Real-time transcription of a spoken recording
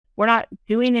we're not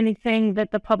doing anything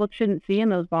that the public shouldn't see in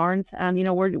those barns.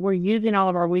 We're using all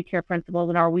of our We Care principles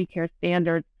and our We Care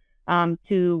standards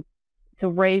to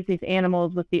raise these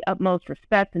animals with the utmost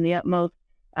respect and the utmost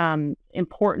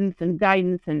importance and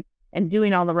guidance and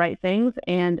doing all the right things.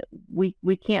 And we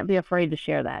can't be afraid to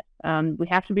share that. We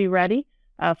have to be ready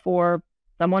for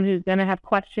someone who's going to have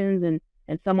questions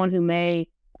and someone who may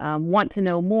want to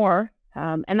know more.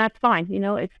 And that's fine.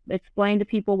 Explain to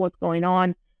people what's going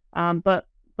on.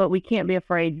 But we can't be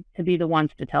afraid to be the ones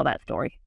to tell that story.